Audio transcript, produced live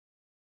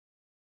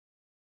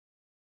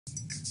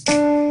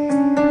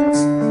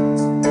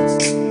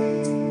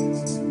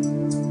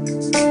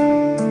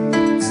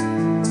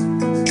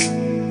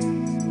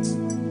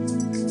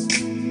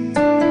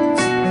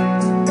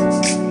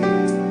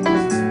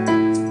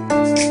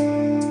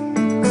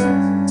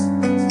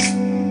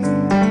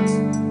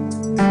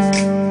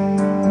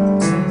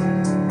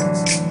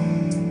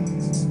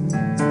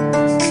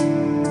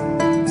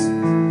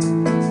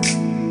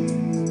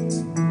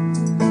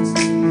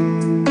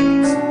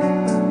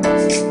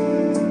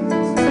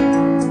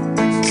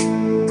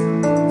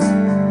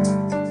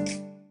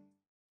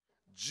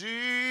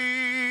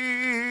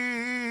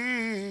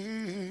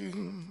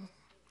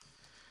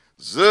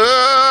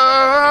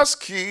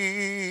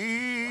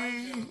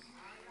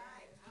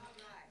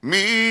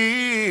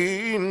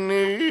me near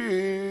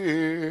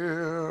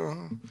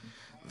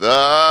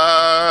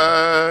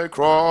thy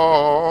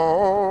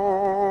cross.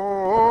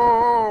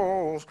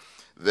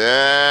 There's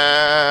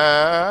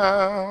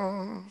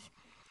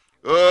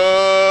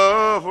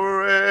a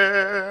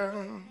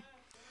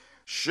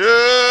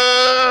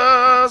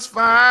precious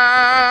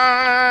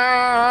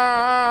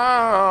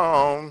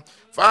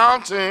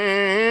fountain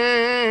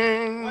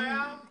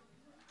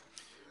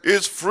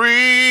is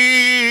free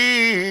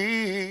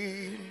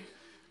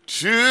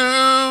to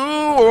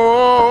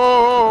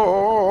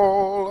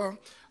all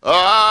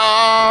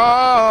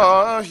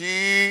a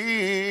healing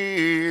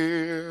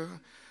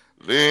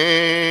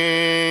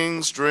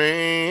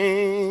stream,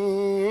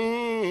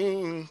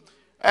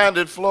 and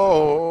it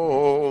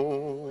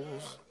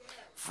flows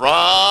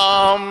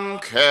from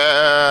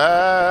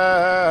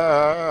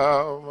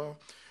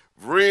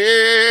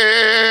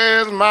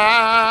Calvary's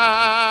mountain.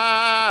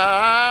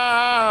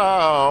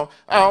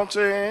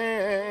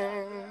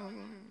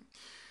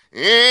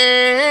 In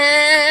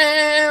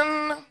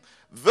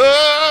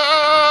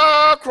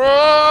the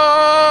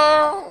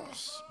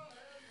cross,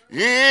 in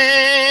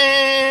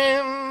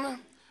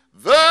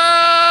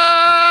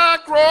the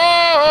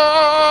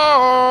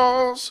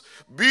cross,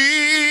 be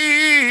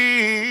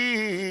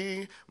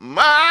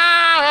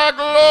my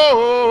glory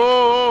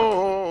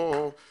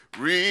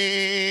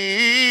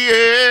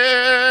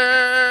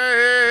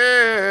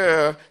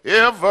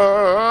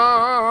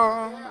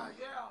ever,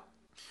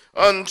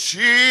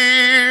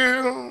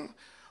 until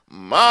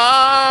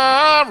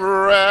my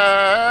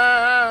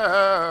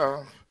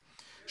raptured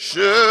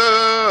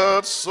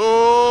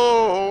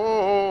soul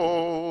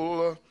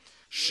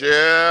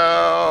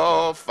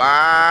shall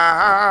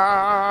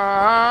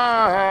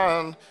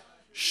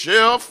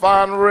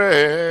find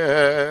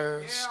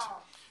rest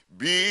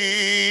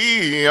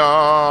beyond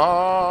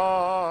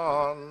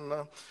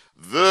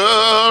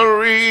the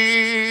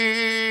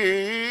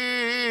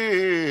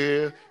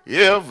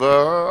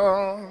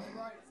river.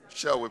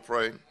 Shall we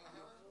pray?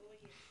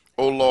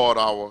 O Lord,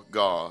 our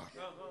God,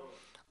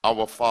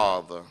 our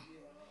Father,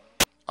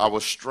 our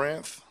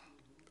strength,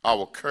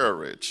 our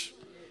courage,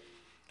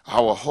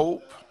 our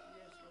hope,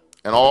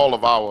 and all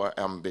of our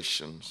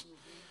ambitions.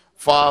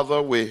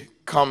 Father, we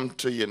come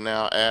to you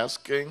now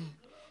asking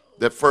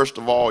that first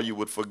of all you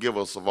would forgive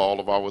us of all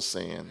of our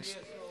sins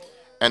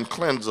and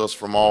cleanse us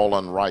from all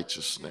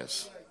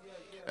unrighteousness.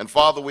 And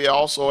Father, we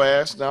also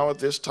ask now at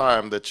this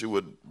time that you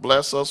would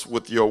bless us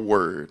with your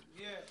word.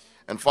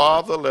 And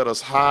Father, let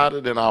us hide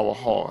it in our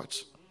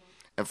hearts.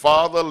 And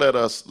Father, let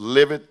us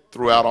live it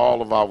throughout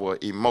all of our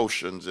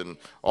emotions and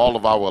all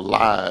of our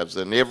lives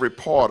and every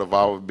part of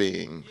our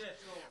being.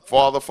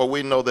 Father, for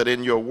we know that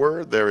in your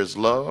word there is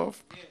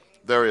love,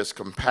 there is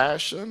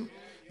compassion,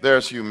 there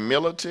is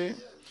humility,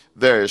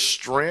 there is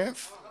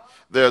strength,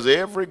 there's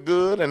every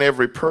good and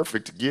every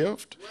perfect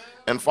gift.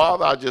 And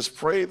Father, I just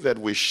pray that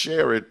we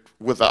share it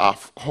with our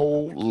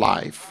whole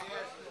life.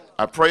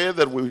 I pray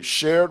that we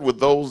share it with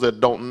those that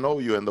don't know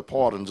you and the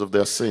pardons of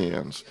their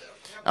sins.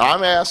 And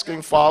I'm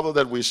asking, Father,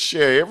 that we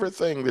share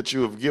everything that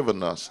you have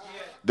given us,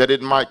 that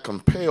it might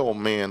compel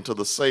men to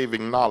the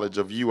saving knowledge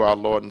of you, our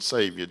Lord and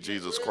Savior,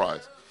 Jesus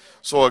Christ.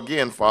 So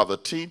again, Father,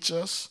 teach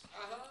us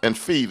and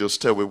feed us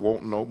till we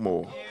won't know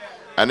more.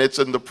 And it's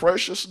in the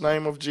precious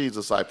name of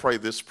Jesus I pray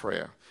this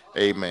prayer.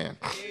 Amen.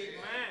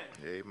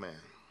 Amen.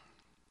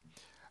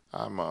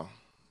 I'm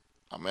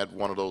at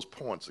one of those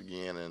points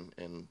again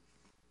in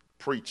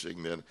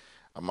preaching that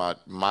my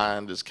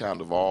mind is kind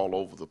of all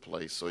over the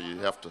place, so you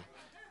have to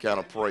kind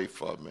of pray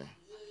for me.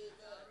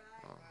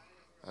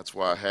 That's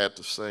why I had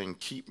to sing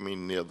 "Keep Me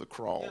Near the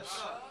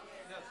Cross."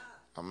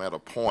 I'm at a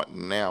point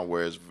now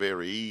where it's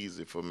very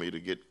easy for me to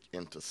get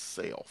into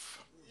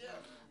self,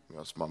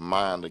 because my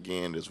mind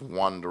again is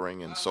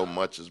wandering, and so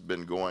much has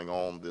been going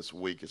on this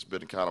week. It's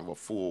been kind of a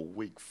full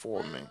week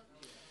for me.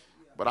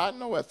 But I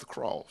know at the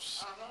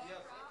cross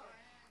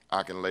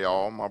I can lay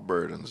all my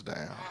burdens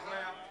down.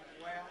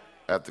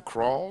 At the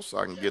cross,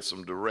 I can get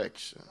some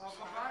directions.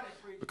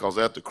 Because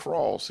at the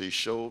cross, he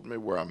showed me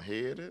where I'm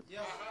headed.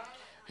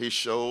 He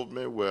showed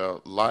me where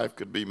life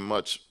could be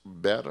much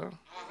better.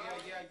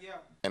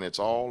 And it's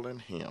all in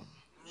him.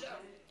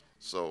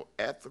 So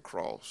at the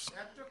cross,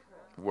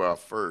 where I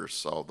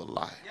first saw the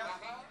light.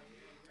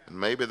 And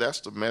maybe that's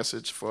the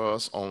message for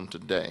us on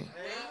today.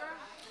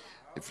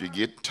 If you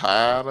get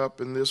tied up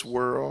in this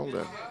world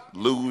and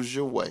lose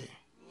your way,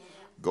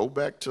 go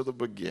back to the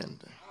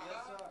beginning.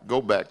 Go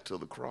back to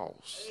the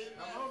cross.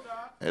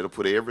 It'll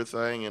put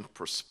everything in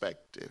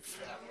perspective.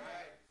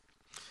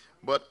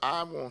 But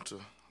I want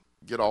to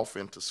get off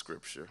into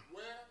Scripture.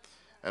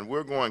 And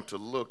we're going to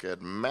look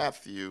at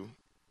Matthew,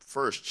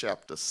 first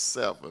chapter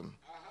 7,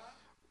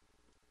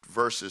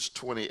 verses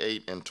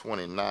 28 and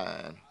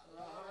 29.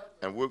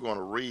 And we're going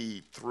to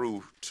read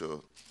through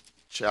to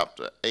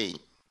chapter 8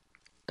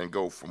 and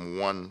go from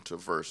 1 to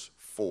verse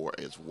 4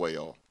 as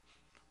well.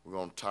 We're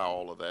going to tie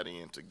all of that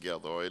in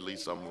together, or at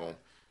least I'm going to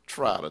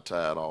try to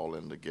tie it all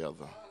in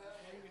together.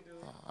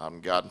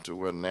 I've gotten to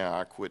where now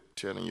I quit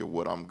telling you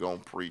what I'm going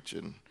to preach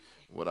and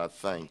what I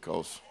think,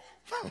 because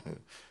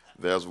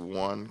there's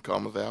one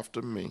cometh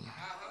after me,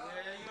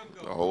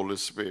 the Holy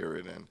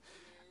Spirit,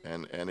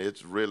 and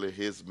it's really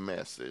his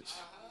message.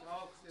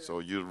 So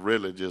you're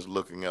really just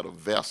looking at a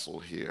vessel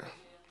here.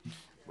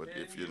 But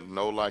if you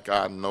know like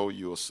I know,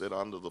 you'll sit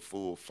under the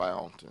full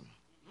fountain,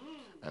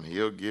 and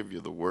he'll give you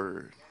the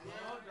word.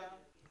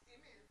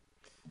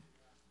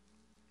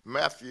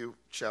 Matthew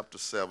chapter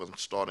 7,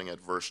 starting at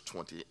verse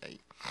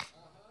 28.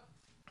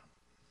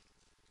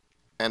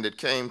 And it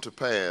came to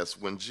pass,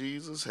 when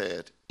Jesus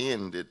had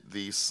ended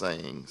these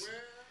sayings,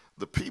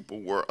 the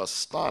people were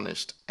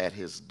astonished at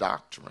his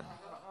doctrine.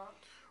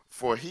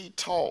 For he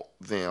taught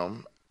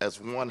them as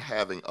one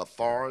having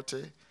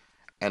authority,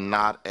 and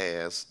not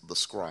as the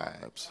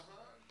scribes.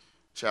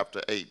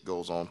 Chapter 8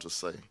 goes on to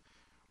say,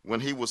 when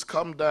he was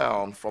come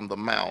down from the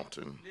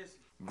mountain,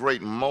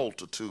 great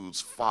multitudes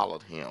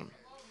followed him.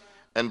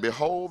 And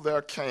behold,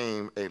 there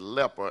came a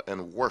leper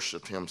and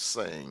worshipped him,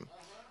 saying,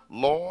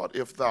 Lord,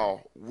 if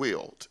thy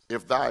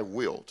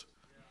wilt,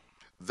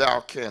 thou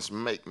canst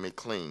make me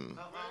clean.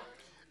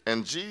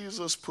 And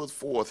Jesus put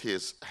forth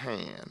his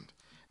hand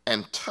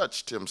and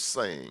touched him,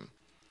 saying,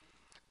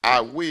 I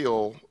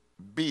will,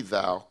 be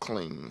thou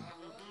clean.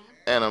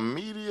 And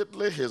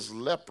immediately his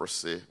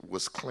leprosy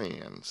was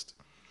cleansed.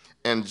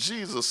 And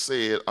Jesus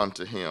said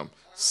unto him,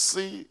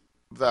 see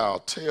thou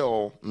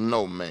tell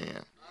no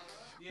man,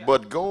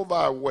 but go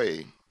thy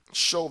way,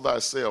 show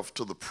thyself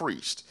to the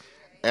priest,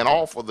 and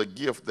offer the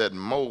gift that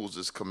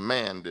Moses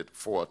commanded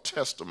for a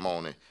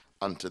testimony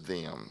unto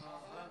them.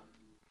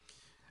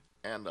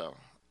 And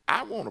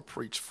I want to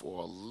preach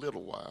for a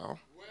little while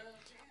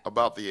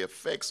about the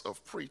effects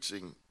of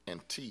preaching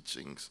and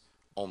teachings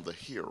on the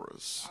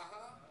hearers.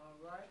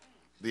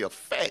 The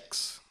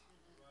effects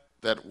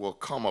that will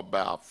come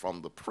about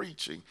from the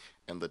preaching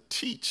and the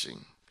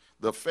teaching,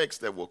 the effects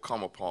that will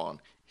come upon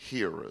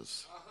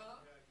hearers.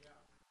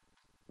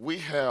 We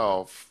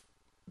have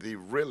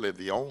really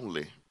the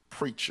only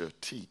preacher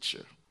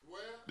teacher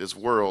this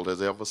world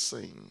has ever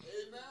seen.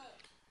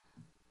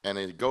 And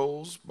it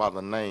goes by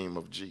the name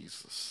of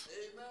Jesus.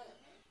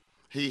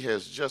 He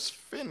has just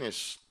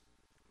finished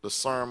the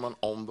Sermon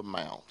on the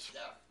Mount.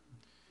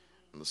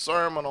 And the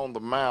Sermon on the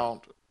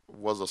Mount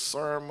was a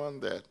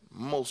sermon that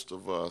most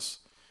of us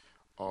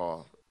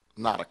are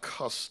not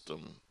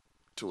accustomed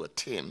to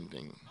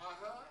attending.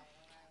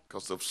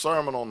 Because the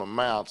Sermon on the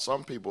Mount,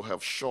 some people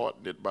have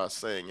shortened it by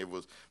saying it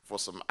was for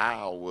some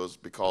hours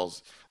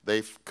because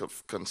they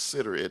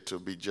consider it to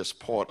be just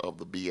part of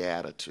the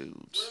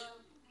Beatitudes.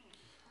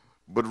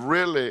 But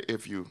really,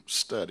 if you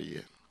study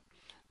it,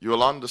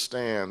 you'll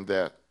understand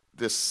that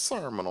this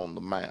Sermon on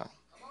the Mount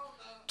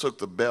took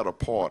the better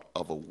part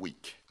of a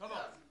week.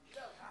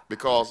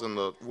 Because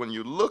when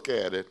you look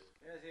at it,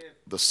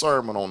 the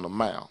Sermon on the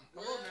Mount,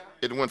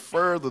 it went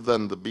further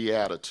than the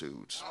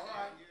Beatitudes.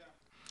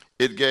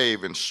 It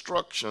gave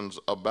instructions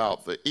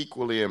about the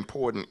equally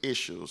important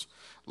issues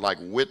like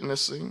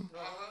witnessing,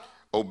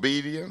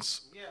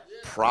 obedience,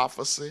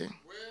 prophecy,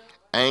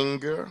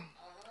 anger,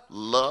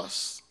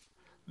 lust,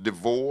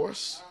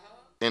 divorce,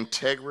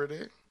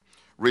 integrity,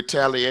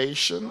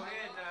 retaliation,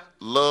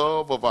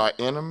 love of our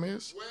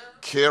enemies,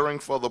 caring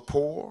for the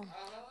poor,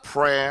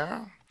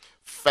 prayer,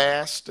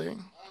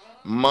 fasting,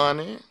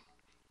 money,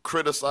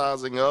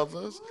 criticizing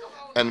others,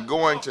 and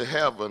going to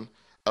heaven,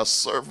 a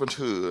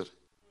servanthood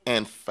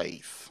and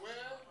faith.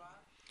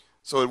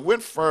 So it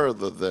went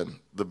further than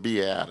the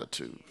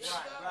Beatitudes.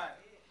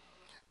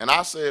 And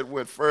I say it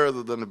went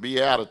further than the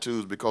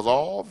Beatitudes because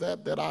all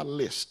that I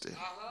listed,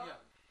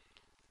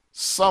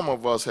 some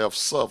of us have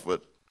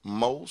suffered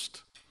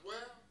most,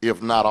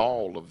 if not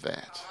all of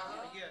that.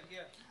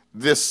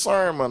 This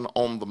Sermon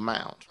on the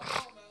Mount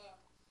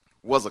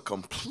was a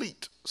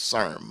complete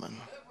sermon.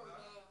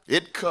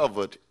 It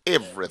covered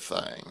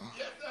everything.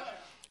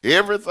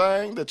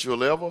 Everything that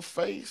you'll ever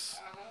face,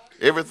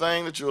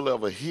 everything that you'll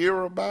ever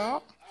hear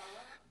about,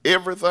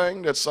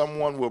 everything that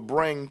someone will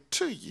bring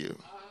to you,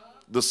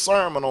 the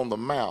Sermon on the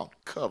Mount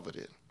covered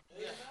it.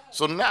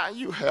 So now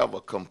you have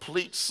a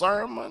complete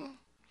sermon,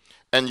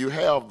 and you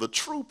have the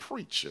true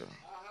preacher,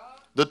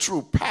 the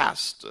true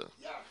pastor,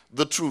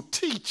 the true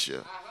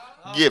teacher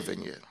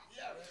giving it.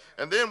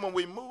 And then when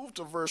we move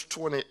to verse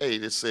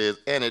 28, it says,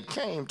 and it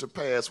came to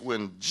pass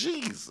when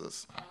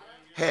Jesus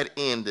had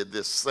ended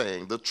this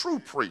saying, the true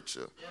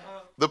preacher,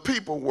 the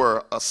people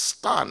were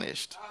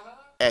astonished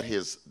at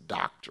his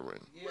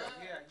doctrine.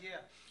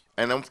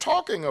 And I'm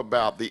talking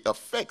about the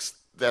effects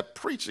that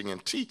preaching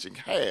and teaching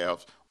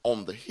have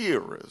on the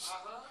hearers.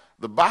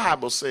 The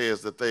Bible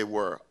says that they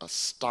were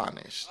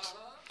astonished.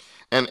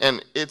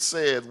 And it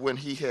said when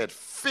he had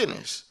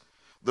finished,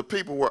 the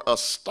people were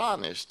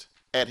astonished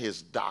at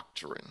his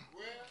doctrine.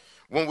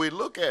 When we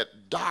look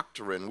at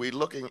doctrine, we're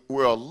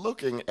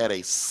looking at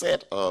a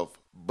set of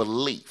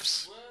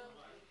beliefs.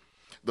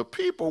 The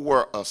people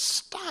were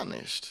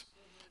astonished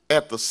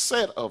at the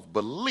set of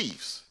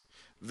beliefs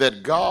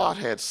that God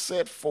had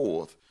set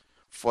forth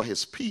for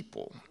his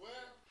people.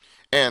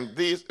 And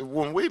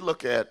when we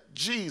look at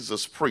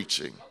Jesus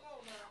preaching,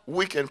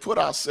 we can put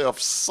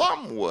ourselves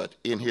somewhat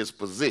in his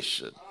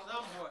position.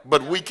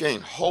 but we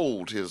can't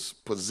hold his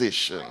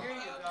position.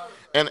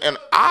 And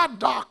our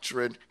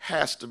doctrine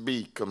has to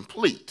be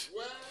complete.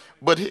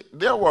 But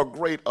there were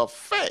great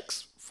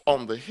effects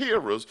on the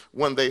hearers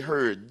when they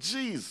heard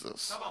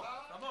Jesus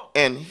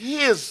and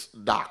his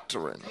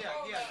doctrine.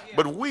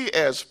 But we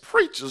as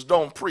preachers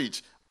don't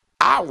preach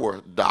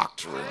our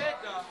doctrine.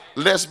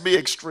 Let's be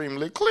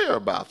extremely clear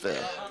about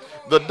that.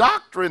 The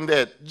doctrine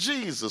that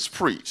Jesus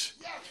preached,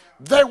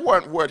 they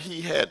weren't what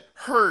he had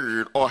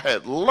heard or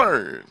had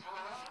learned.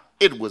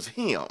 It was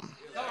him.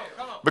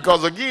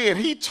 Because again,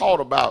 he taught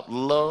about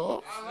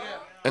love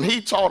and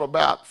he taught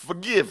about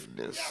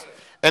forgiveness.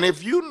 And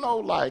if you know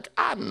like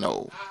I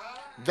know,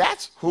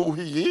 that's who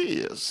he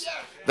is.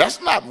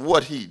 That's not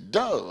what he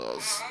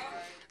does.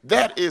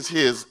 That is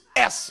his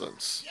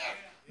essence.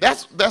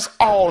 That's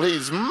all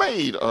he's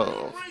made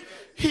of.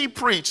 He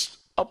preached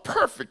a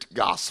perfect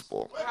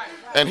gospel.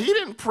 And he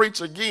didn't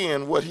preach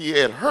again what he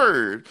had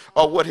heard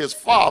or what his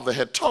father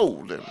had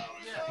told him.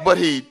 But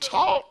he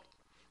taught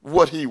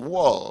what he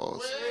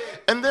was.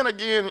 And then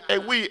again,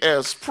 we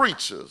as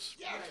preachers,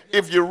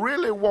 if you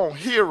really want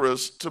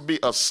hearers to be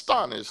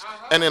astonished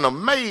and in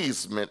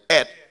amazement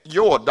at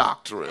your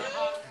doctrine,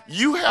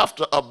 you have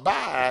to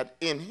abide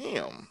in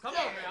him.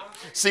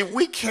 See,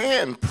 we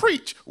can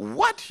preach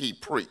what he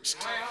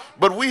preached,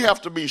 but we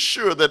have to be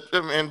sure that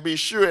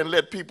and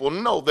let people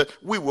know that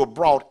we were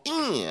brought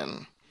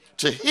in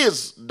to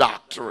his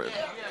doctrine.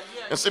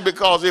 And see,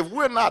 because if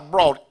we're not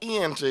brought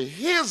into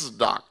his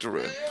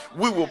doctrine,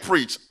 we will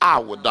preach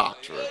our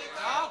doctrine.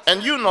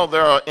 And you know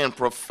there are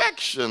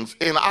imperfections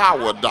in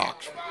our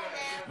doctrine.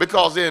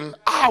 Because in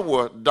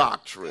our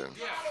doctrine,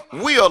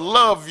 we'll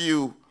love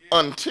you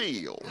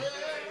until.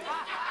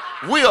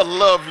 We'll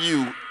love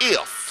you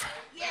if.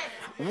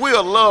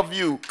 We'll love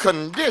you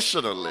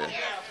conditionally.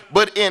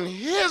 But in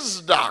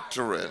his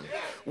doctrine,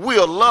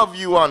 we'll love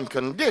you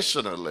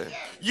unconditionally.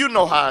 You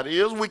know how it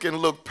is. We can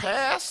look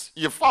past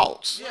your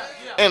faults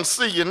and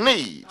see your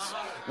needs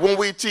when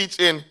we teach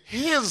in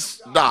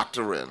his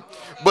doctrine.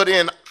 But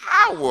in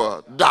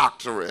our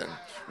doctrine,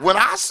 when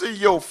I see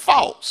your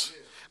faults,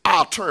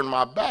 I'll turn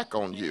my back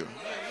on you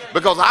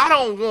because I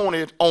don't want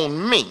it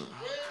on me.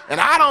 And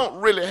I don't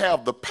really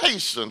have the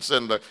patience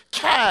and the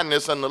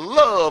kindness and the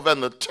love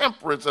and the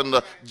temperance and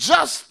the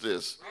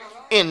justice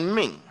in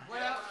me.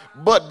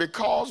 But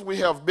because we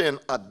have been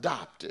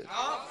adopted,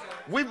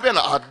 we've been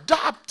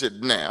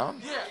adopted now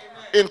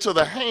into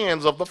the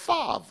hands of the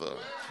Father.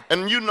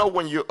 And you know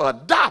when you're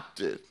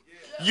adopted,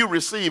 you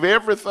receive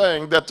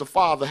everything that the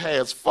Father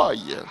has for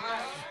you,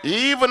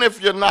 even if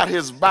you're not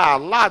his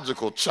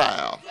biological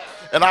child.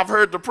 And I've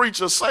heard the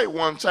preacher say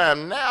one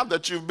time, now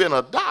that you've been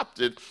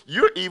adopted,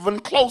 you're even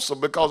closer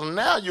because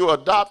now you're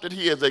adopted.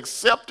 He has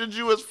accepted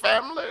you as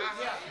family.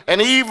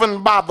 And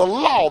even by the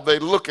law, they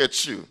look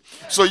at you.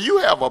 So you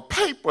have a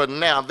paper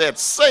now that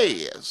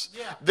says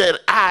that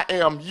I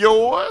am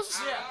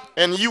yours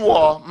and you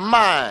are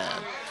mine.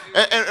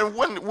 And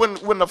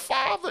when the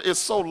Father is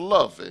so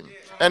loving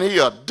and he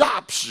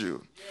adopts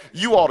you,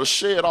 you ought to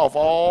shed off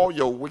all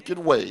your wicked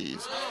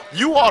ways.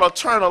 You ought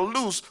to turn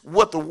loose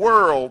what the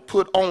world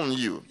put on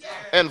you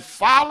and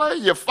follow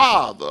your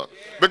Father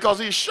because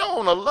he's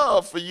shown a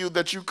love for you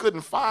that you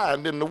couldn't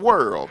find in the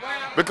world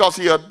because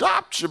he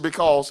adopts you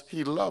because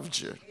he loved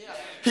you.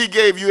 He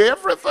gave you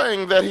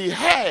everything that he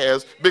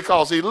has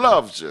because he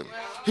loves you.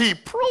 He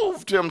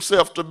proved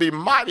himself to be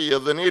mightier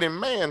than any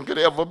man could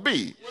ever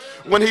be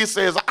when he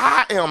says,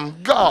 I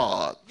am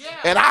God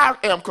and I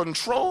am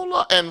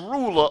controller and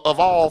ruler of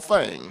all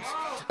things.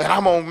 And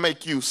I'm going to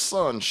make you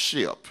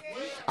sonship.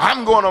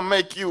 I'm going to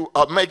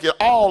make it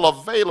all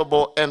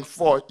available and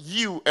for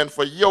you and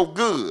for your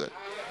good.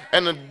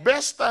 And the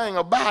best thing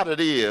about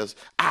it is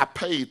I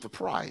paid the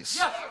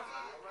price.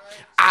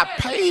 I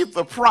paid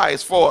the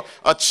price for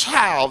a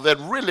child that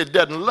really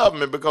doesn't love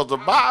me because the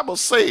Bible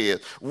says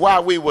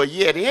while we were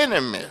yet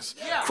enemies,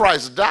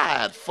 Christ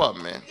died for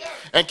me.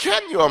 And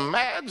can you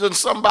imagine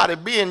somebody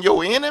being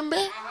your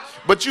enemy,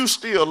 but you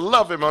still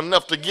love him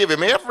enough to give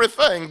him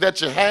everything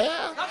that you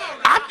have?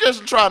 I'm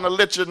just trying to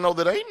let you know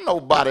that ain't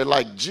nobody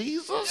like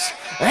Jesus.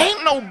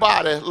 Ain't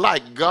nobody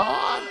like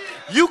God.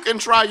 You can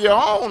try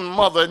your own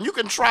mother and you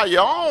can try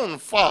your own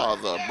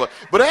father,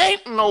 but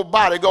ain't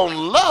nobody gonna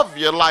love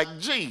you like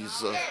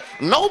Jesus.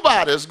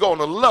 Nobody's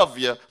gonna love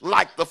you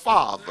like the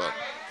Father.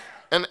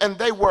 And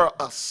they were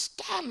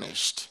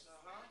astonished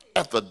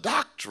at the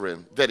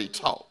doctrine that he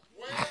taught.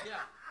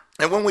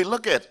 And when we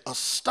look at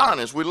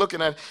astonished, we're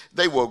looking at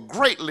they were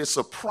greatly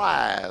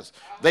surprised.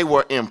 They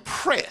were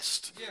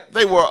impressed.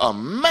 They were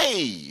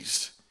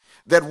amazed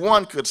that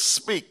one could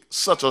speak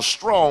such a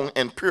strong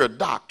and pure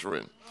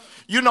doctrine.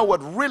 You know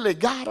what really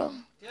got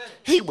him?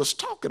 He was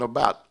talking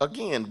about,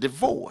 again,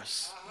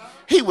 divorce.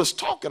 He was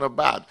talking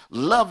about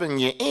loving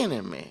your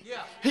enemy.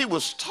 He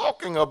was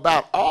talking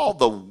about all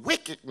the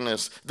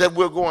wickedness that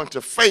we're going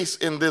to face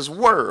in this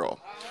world.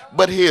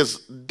 But his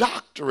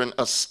doctrine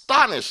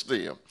astonished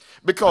them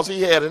because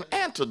he had an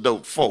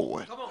antidote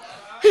for it.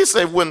 He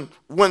said when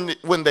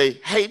they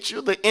hate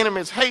you, the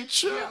enemies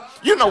hate you.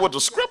 You know what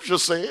the scripture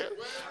said.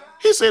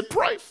 He said,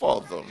 pray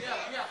for them.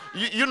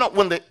 You know,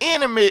 when the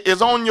enemy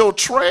is on your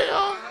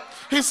trail,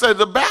 he said,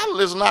 the battle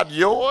is not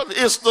yours,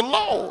 it's the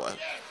Lord.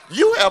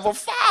 You have a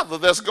Father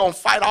that's going to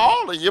fight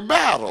all of your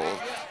battles.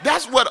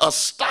 That's what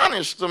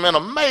astonished them and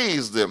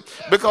amazed them,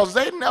 because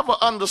they never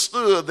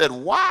understood that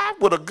why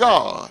would a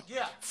God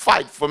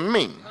fight for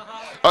me?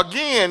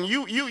 Again,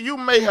 you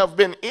may have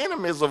been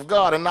enemies of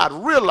God and not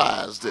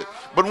realized it.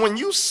 But when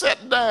you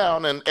sit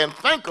down and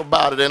think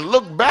about it and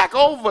look back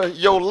over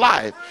your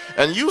life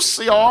and you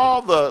see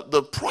all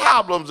the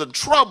problems and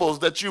troubles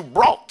that you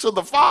brought to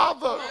the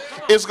Father,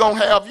 it's going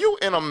to have you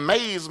in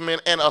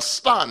amazement and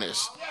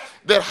astonished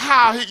that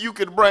how you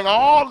could bring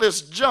all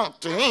this junk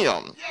to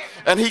him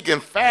and he can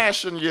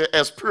fashion you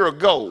as pure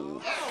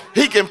gold.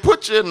 He can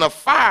put you in the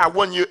fire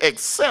when you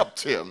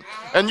accept him,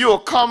 and you'll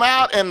come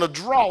out and the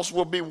dross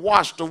will be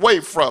washed away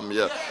from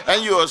you,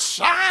 and you'll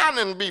shine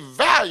and be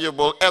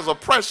valuable as a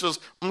precious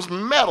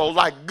metal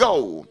like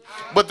gold.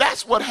 But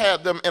that's what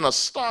had them in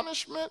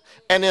astonishment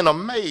and in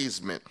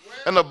amazement.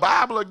 And the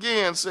Bible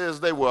again says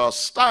they were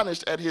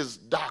astonished at his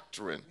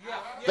doctrine.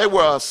 They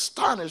were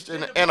astonished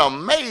in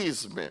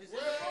amazement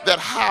that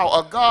how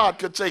a God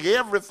could take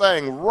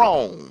everything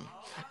wrong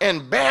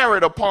and bear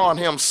it upon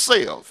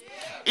himself,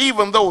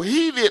 even though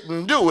he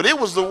didn't do it. It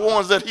was the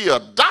ones that he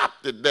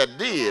adopted that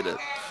did it,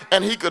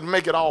 and he could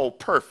make it all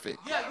perfect.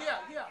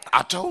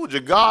 I told you,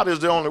 God is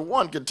the only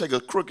one who can take a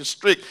crooked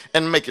stick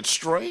and make it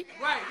straight.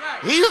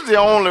 He's the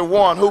only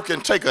one who can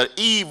take an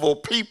evil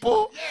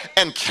people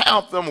and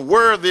count them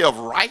worthy of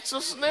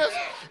righteousness.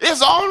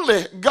 It's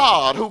only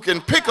God who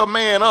can pick a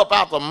man up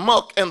out the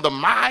muck and the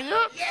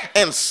mire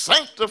and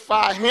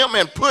sanctify him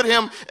and put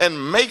him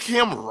and make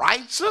him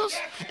righteous.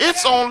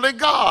 It's only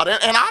God.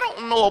 And I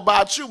don't know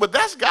about you, but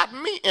that's got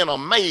me in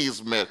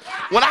amazement.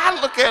 When I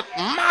look at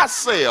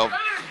myself,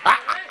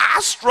 I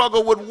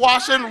struggle with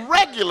washing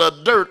regular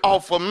dirt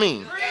off of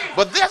me.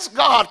 But this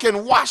God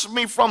can wash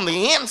me from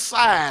the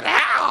inside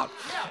out.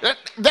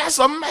 That's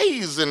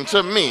amazing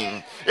to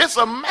me. It's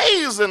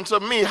amazing to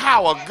me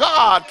how a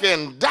God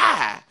can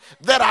die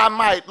that I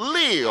might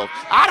live.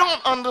 I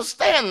don't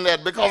understand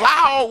that, because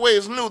I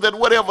always knew that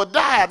whatever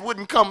died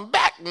wouldn't come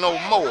back no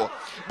more.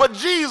 But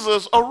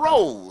Jesus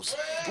arose.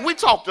 We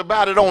talked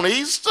about it on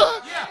Easter,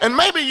 and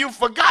maybe you've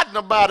forgotten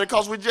about it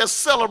because we just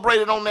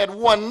celebrated on that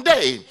one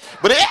day.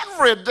 But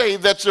every day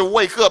that you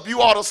wake up,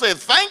 you ought to say,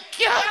 thank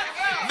you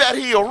that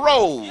he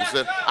arose.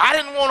 And I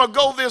didn't want to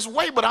go this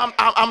way, but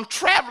I'm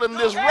traveling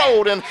this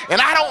road, and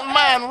I don't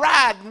mind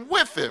riding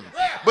with him.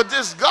 But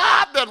this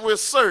God that we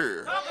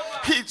serve,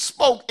 he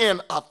spoke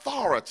in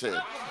authority.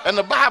 And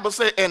the Bible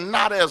said, and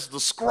not as the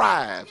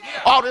scribes.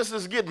 All this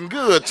is getting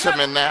good to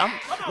me now.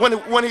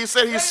 When he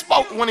said he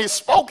spoke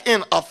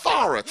in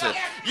authority.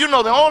 You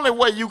know, the only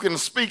way you can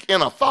speak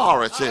in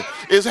authority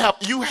is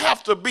you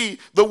have to be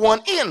the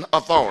one in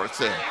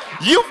authority.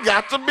 You've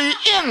got to be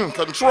in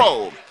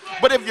control.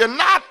 But if you're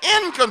not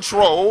in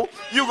control,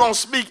 you're going to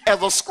speak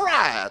as a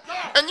scribe.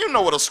 And you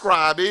know what a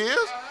scribe is.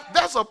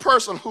 That's a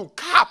person who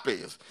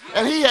copies,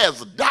 and he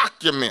has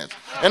documents.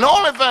 And the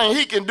only thing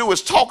he can do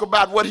is talk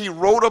about what he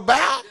wrote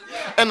about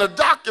and the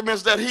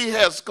documents that he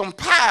has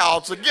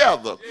compiled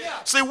together.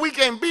 See, we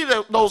can't be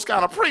those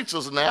kind of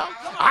preachers now.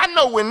 I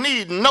know we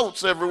need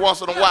notes every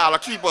once in a while to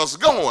keep us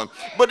going,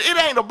 but it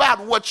ain't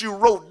about what you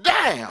wrote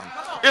down.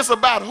 It's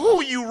about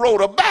who you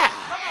wrote about.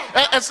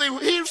 And see,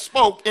 he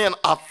spoke in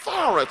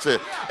authority.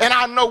 And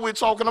I know we're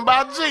talking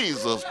about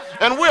Jesus.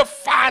 And we're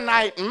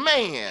finite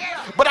man.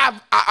 But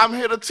I'm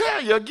here to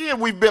tell you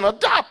again, we've been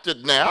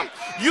adopted now.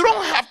 You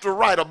don't have to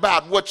write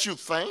about what you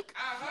think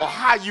or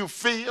how you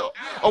feel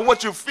or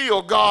what you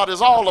feel God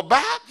is all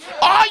about.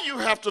 All you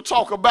have to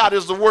talk about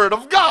is the word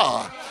of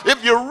God.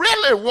 If you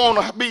really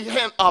want to be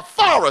in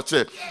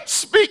authority,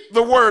 speak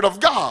the word of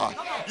God.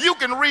 You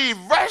can read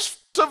verse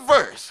to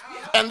verse,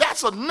 and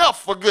that's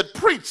enough for good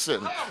preaching.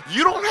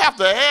 You don't have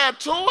to add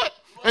to it,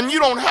 and you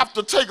don't have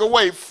to take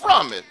away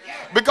from it,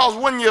 because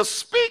when you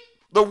speak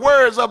the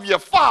words of your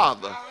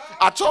Father,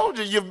 I told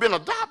you you've been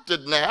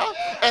adopted now,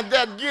 and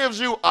that gives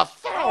you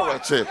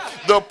authority.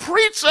 The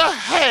preacher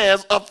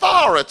has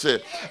authority,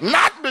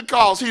 not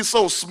because he's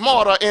so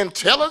smart or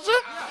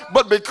intelligent,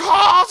 but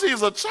because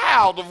he's a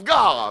child of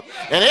God.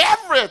 And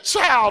every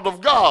child of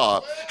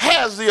God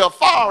has the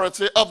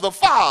authority of the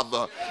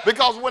Father,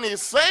 because when he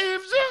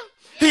saves you,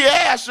 he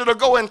asks you to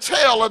go and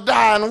tell a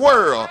dying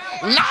world,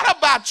 not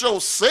about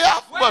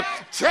yourself, but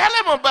tell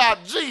him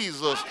about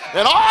Jesus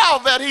and all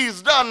that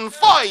he's done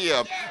for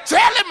you.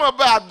 Tell him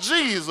about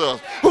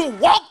Jesus, who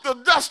walked the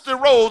dusty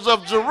roads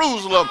of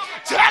Jerusalem.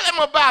 Tell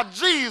him about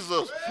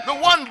Jesus, the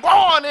one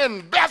born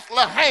in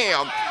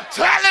Bethlehem.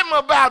 Tell him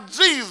about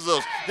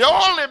Jesus, the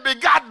only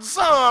begotten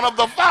Son of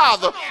the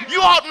Father.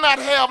 You ought not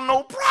have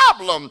no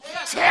problem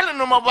telling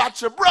him about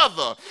your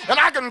brother. And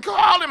I can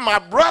call him my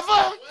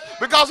brother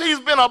because he's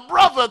been a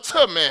brother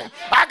to me.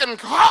 I can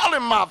call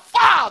him my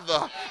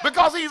father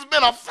because he's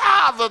been a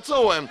father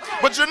to him.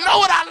 But you know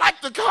what I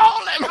like to call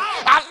him?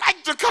 I like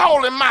like to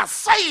call him my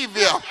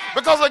Savior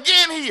because,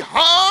 again, he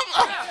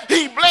hung,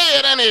 he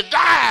bled, and he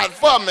died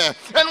for me.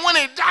 And when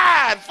he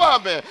died for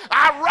me,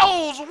 I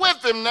rose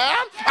with him now.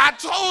 I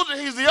told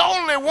you he's the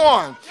only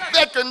one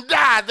that can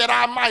die that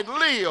I might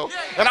live.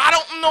 And I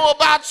don't know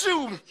about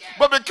you,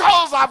 but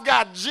because I've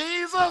got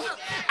Jesus,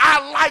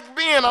 I like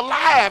being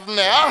alive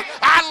now.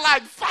 I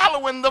like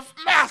following the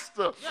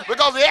Master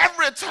because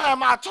every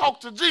time I talk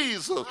to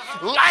Jesus,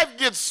 life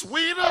gets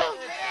sweeter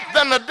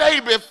than the day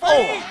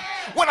before.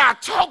 When I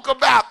talk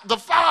about the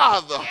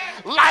Father,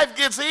 life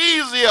gets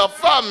easier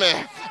for me.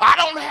 I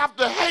don't have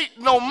to hate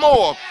no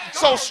more.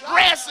 So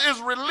stress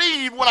is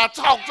relieved when I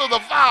talk to the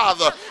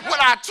Father. When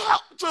I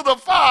talk to the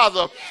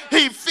Father,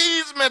 he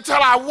feeds me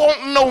till I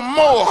want no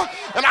more.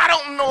 And I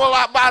don't know a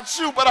lot about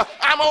you, but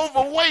I'm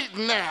overweight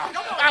now.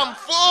 I'm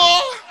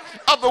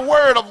full of the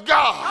Word of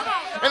God.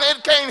 And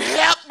it can't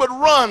help but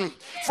run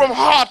from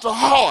heart to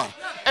heart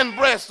and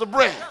breast to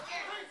breast.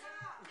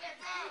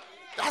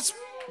 That's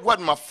what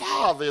my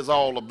Father is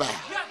all about.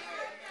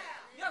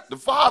 The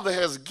Father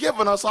has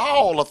given us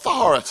all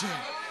authority.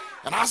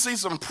 And I see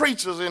some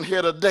preachers in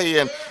here today,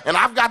 and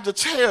I've got to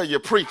tell you,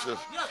 preachers,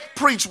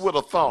 preach with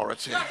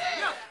authority.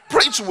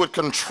 Preach with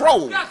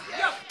control.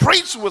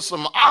 Preach with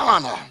some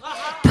honor.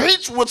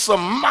 Preach with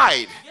some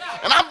might.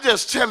 And I'm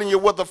just telling you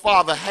what the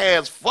Father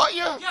has for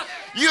you.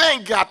 You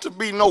ain't got to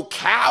be no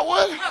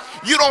coward.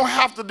 You don't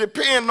have to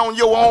depend on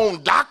your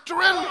own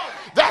doctrine.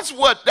 That's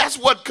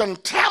what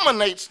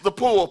contaminates the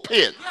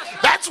pulpit.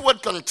 That's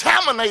what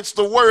contaminates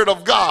the Word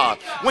of God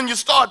when you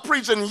start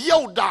preaching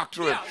your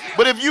doctrine.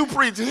 But if you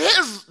preach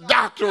his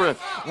doctrine,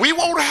 we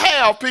won't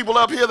have people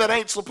up here that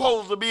ain't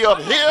supposed to be up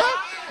here.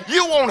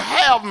 You won't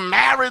have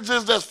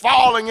marriages that's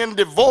falling in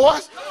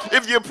divorce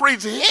if you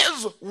preach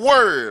his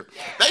word.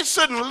 They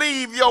shouldn't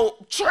leave your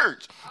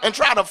church and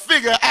try to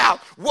figure out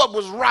what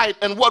was right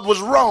and what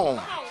was wrong,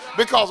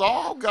 because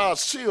all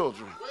God's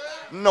children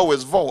know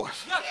his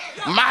voice.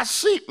 My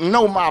sheep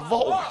know my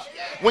voice.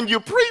 When you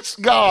preach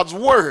God's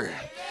word,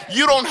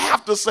 you don't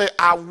have to say,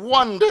 I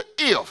wonder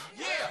if.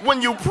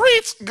 When you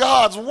preach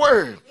God's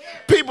word,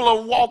 people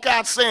will walk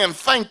out saying,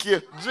 thank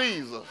you,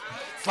 Jesus.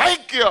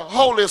 Thank you,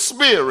 Holy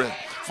Spirit,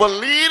 for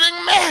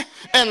leading me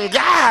and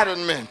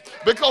guiding me.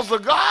 Because the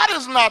God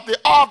is not the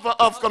author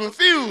of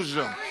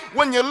confusion.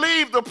 When you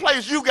leave the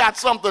place, you got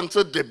something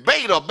to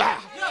debate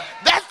about.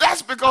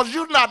 That's because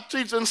you're not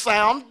teaching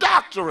sound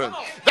doctrine.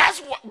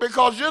 That's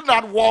because you're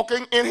not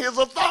walking in his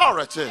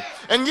authority.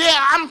 And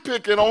yeah, I'm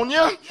picking on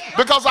you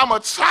because I'm a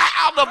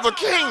child of the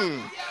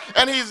King.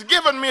 And he's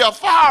given me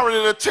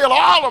authority to tell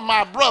all of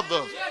my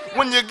brothers,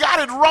 when you got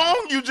it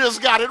wrong, you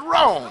just got it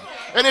wrong.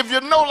 And if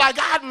you know like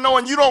I know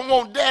and you don't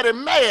want daddy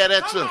mad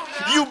at you,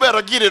 you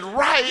better get it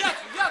right.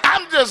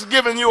 I'm just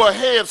giving you a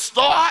head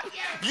start.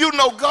 You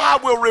know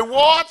God will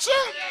reward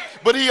you,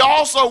 but he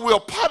also will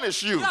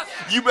punish you.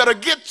 You better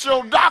get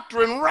your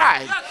doctrine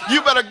right.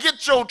 You better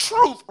get your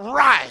truth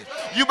right.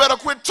 You better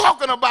quit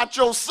talking about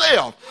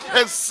yourself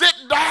and sit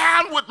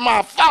down with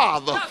my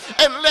Father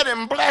and let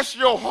him bless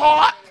your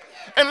heart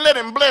and let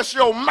him bless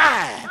your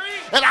mind.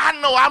 And I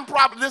know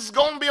this is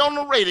going to be on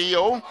the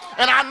radio,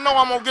 and I know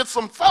I'm going to get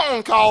some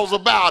phone calls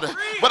about it.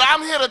 But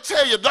I'm here to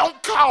tell you,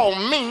 don't call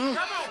me,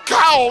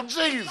 call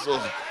Jesus.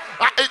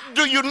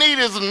 Do you need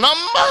his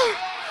number?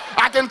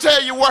 I can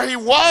tell you where he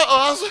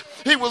was.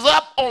 He was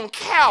up on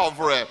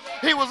Calvary.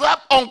 He was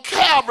up on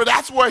Calvary.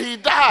 That's where he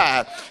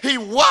died. He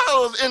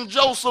was in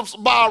Joseph's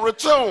borrowed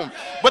tomb.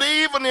 But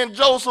even in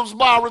Joseph's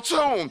borrowed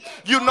tomb,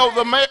 you know,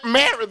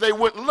 Mary, they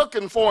went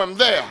looking for him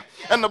there.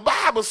 And the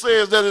Bible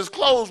says that his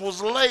clothes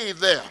was laid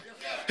there.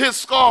 His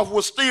scarf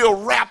was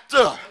still wrapped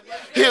up.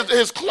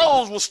 His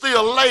clothes were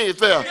still laid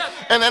there.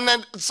 And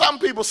then some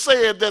people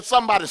said that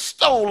somebody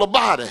stole a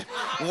body.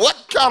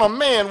 What kind of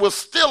man would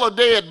steal a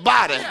dead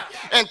body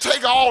and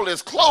take all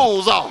his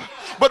clothes off?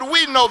 But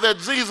we know that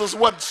Jesus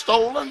wasn't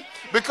stolen,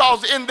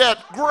 because in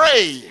that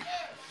grave,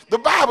 the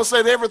Bible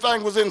said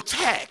everything was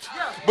intact,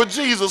 but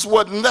Jesus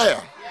wasn't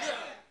there.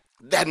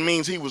 That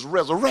means he was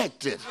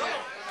resurrected.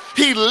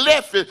 He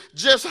left it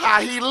just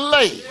how he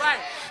lay.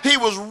 He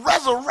was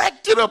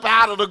resurrected up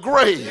out of the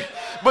grave,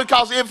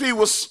 because if he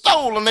was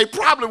stolen, they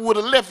probably would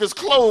have left his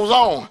clothes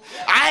on.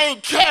 I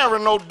ain't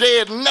carrying no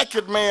dead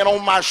naked man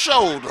on my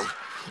shoulder.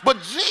 But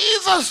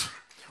Jesus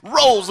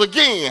rose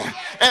again.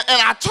 And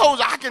I told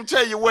you, I can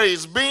tell you where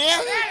he's been.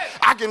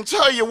 I can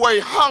tell you where he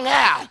hung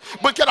out.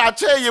 But can I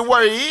tell you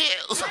where he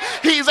is?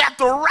 He's at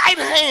the right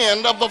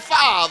hand of the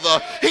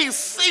Father. He's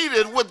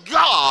seated with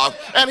God,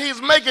 and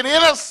he's making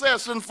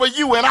intercession for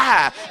you and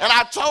I. And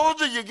I told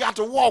you, you got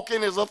to walk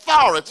in his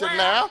authority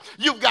now.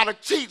 You've got to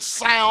teach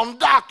sound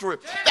doctrine.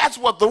 That's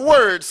what the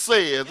word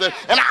says.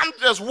 And I'm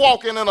just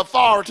walking in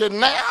authority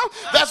now.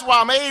 That's why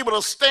I'm able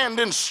to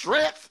stand in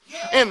strength,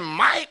 in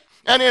might,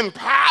 and in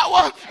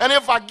power. And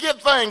if I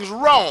get things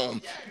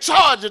wrong,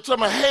 charge it to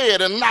my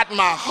head and not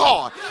my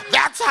heart.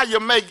 That's how you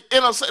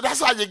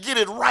that's how you get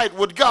it right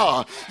with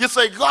God. You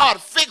say,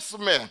 God, fix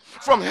me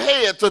from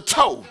head to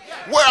toe.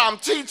 Where I'm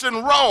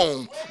teaching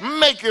wrong,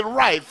 make it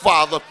right,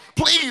 Father.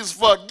 Please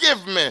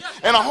forgive me.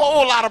 And a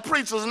whole lot of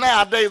preachers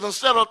nowadays,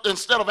 instead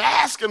of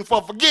asking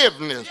for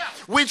forgiveness,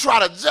 we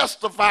try to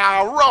justify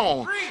our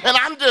wrong. And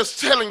I'm just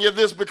telling you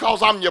this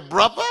because I'm your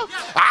brother.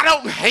 I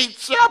don't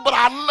hate you, but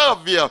I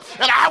love you.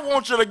 And I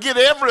want you to get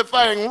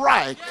everything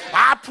right.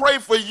 I pray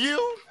for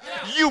you.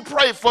 You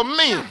pray for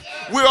me.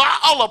 We're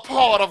all a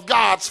part of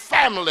God's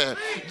family.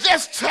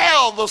 Just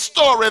tell the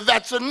story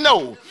that you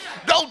know.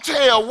 Don't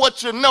tell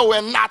what you know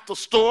and not the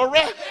story.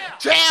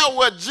 Tell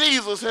what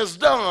Jesus has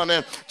done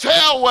and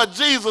tell what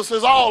Jesus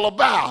is all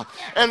about.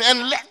 And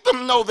let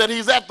them know that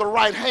he's at the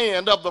right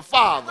hand of the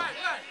Father.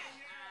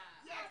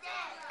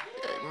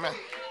 Amen.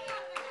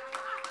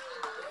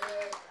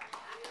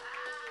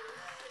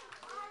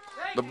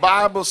 The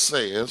Bible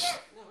says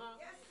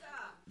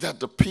that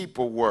the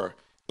people were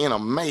in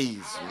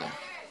amazement.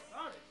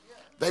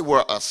 They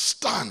were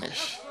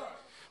astonished.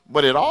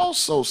 But it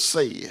also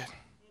said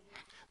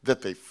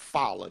that they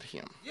followed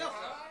him.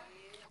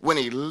 When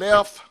he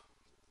left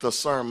the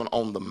Sermon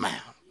on the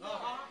Mount,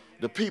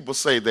 the people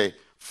say they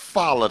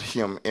followed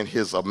him in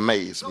his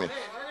amazement,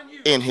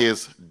 in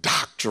his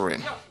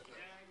doctrine.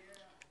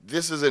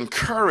 This is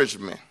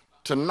encouragement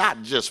to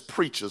not just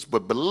preachers,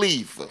 but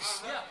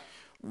believers.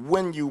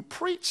 When you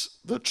preach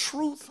the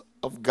truth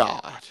of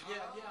God,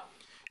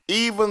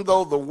 even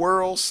though the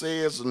world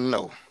says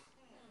no,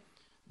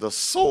 the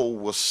soul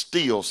will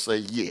still say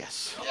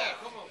yes.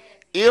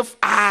 If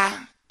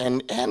I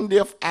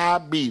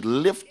be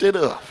lifted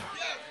up,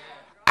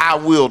 I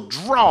will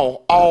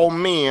draw all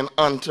men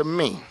unto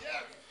me.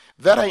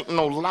 That ain't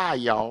no lie,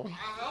 y'all.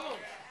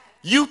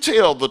 You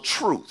tell the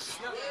truth.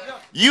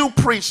 You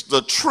preach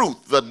the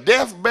truth, the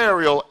death,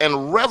 burial,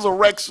 and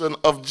resurrection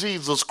of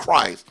Jesus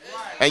Christ.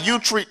 And you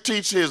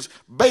teach his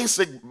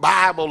basic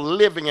Bible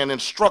living and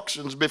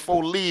instructions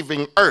before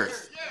leaving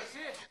earth.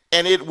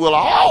 And it will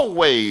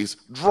always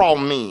draw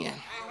men.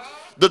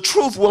 The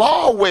truth will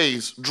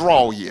always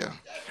draw you.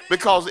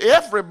 Because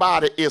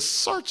everybody is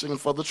searching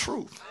for the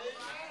truth.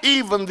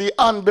 Even the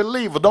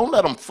unbeliever. Don't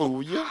let them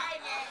fool you.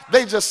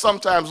 They just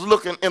sometimes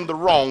looking in the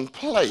wrong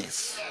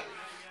place.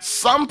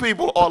 Some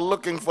people are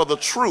looking for the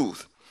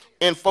truth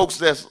in folks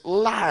that's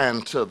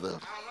lying to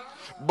them.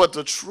 But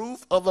the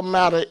truth of the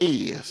matter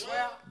is,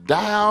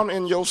 down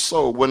in your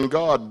soul, when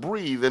God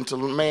breathed into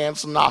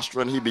man's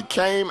nostril and he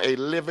became a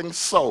living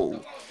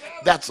soul,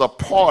 that's a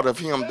part of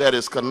him that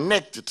is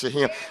connected to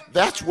him.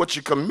 That's what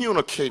you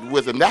communicate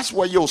with him. That's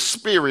where your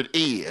spirit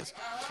is.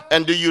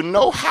 And do you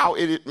know how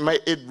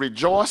it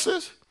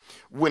rejoices?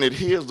 When it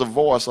hears the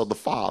voice of the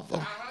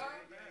Father.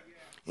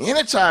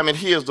 Anytime it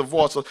hears the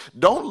voice of,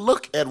 don't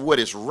look at what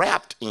it's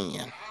wrapped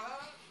in.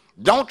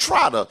 Don't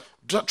try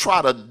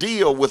to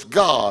deal with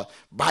God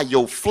by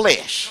your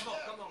flesh,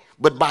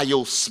 but by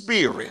your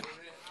spirit.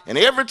 And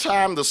every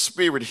time the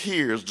spirit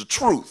hears the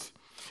truth,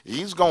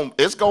 it's going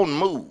to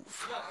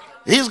move.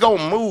 He's going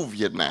to move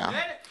you now.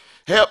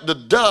 Help, the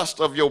dust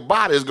of your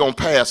body is going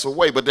to pass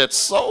away, but that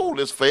soul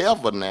is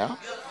forever now.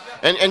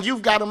 And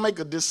you've got to make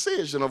a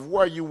decision of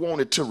where you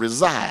want it to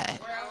reside.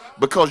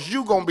 Because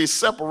you're going to be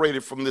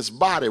separated from this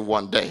body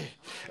one day.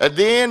 And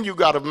then you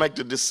got to make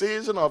the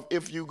decision of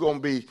if you're going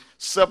to be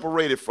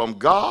separated from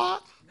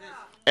God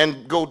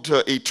and go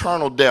to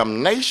eternal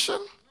damnation,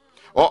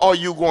 or are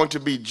you going to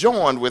be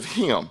joined with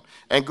him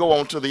and go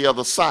on to the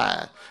other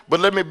side. But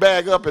let me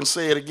back up and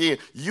say it again.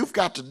 You've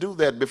got to do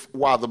that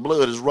while the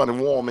blood is running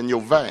warm in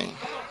your vein.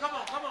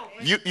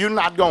 You're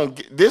not going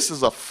to, this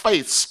is a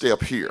faith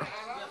step here.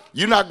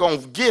 You're not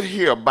going to get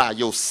here by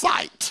your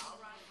sight.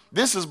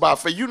 This is by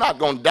faith. You're not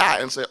going to die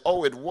and say,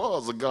 oh, it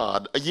was a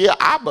God. Yeah,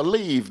 I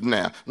believe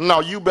now. No,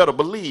 you better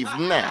believe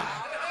now.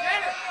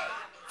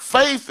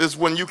 Faith is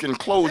when you can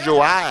close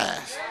your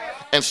eyes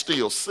and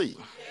still see.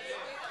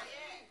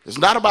 It's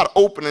not about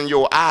opening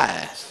your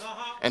eyes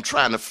and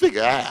trying to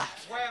figure out.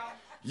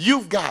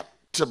 You've got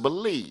to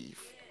believe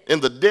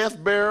in the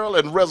death, burial,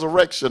 and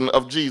resurrection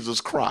of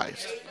Jesus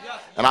Christ.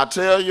 And I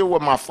tell you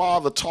what my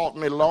father taught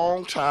me a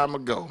long time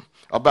ago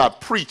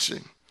about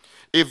preaching.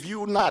 If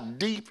you're not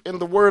deep in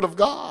the Word of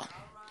God,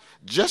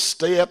 just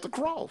stay at the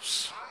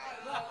cross.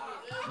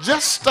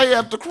 Just stay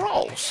at the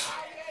cross.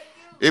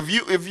 If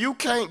you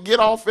can't get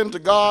off into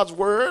God's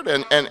Word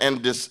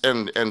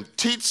and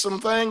teach some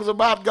things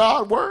about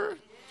God's Word,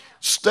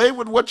 stay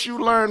with what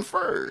you learned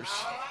first.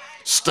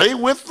 Stay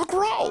with the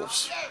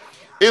cross.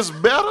 It's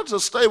better to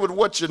stay with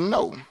what you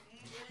know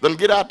than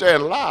get out there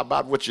and lie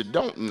about what you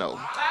don't know.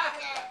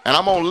 And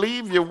I'm going to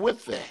leave you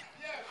with that.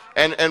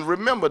 And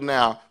remember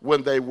now,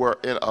 when they were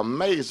in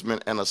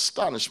amazement and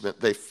astonishment,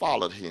 they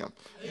followed him.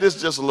 This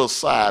is just a little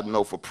side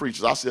note for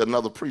preachers. I see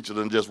another preacher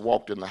that just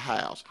walked in the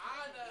house.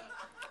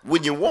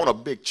 When you want a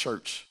big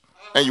church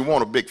and you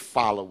want a big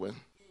following,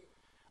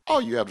 all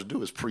you have to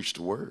do is preach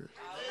the word.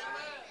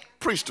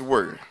 Preach the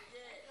word.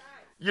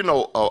 You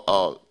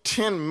know,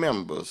 10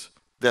 members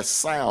that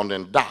sound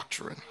in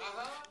doctrine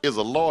is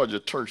a larger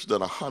church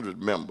than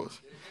 100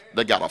 members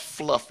that got a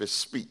fluffy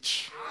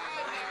speech.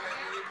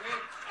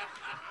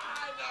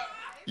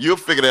 You'll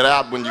figure that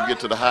out when you get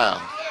to the house.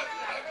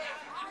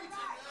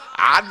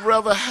 I'd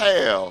rather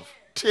have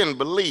 10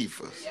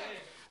 believers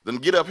than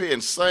get up here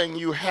and sing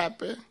you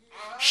happy,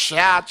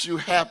 shout you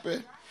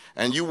happy,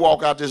 and you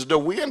walk out this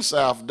door. We in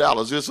South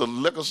Dallas. There's a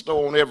liquor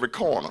store on every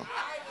corner.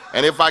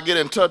 And if I get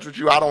in touch with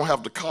you, I don't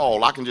have to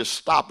call. I can just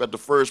stop at the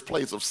first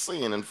place of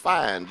sin and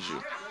find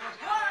you.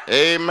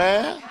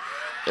 Amen.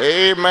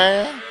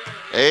 Amen.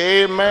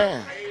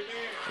 Amen.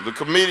 The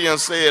comedian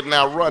said,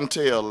 now run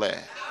tell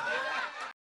that.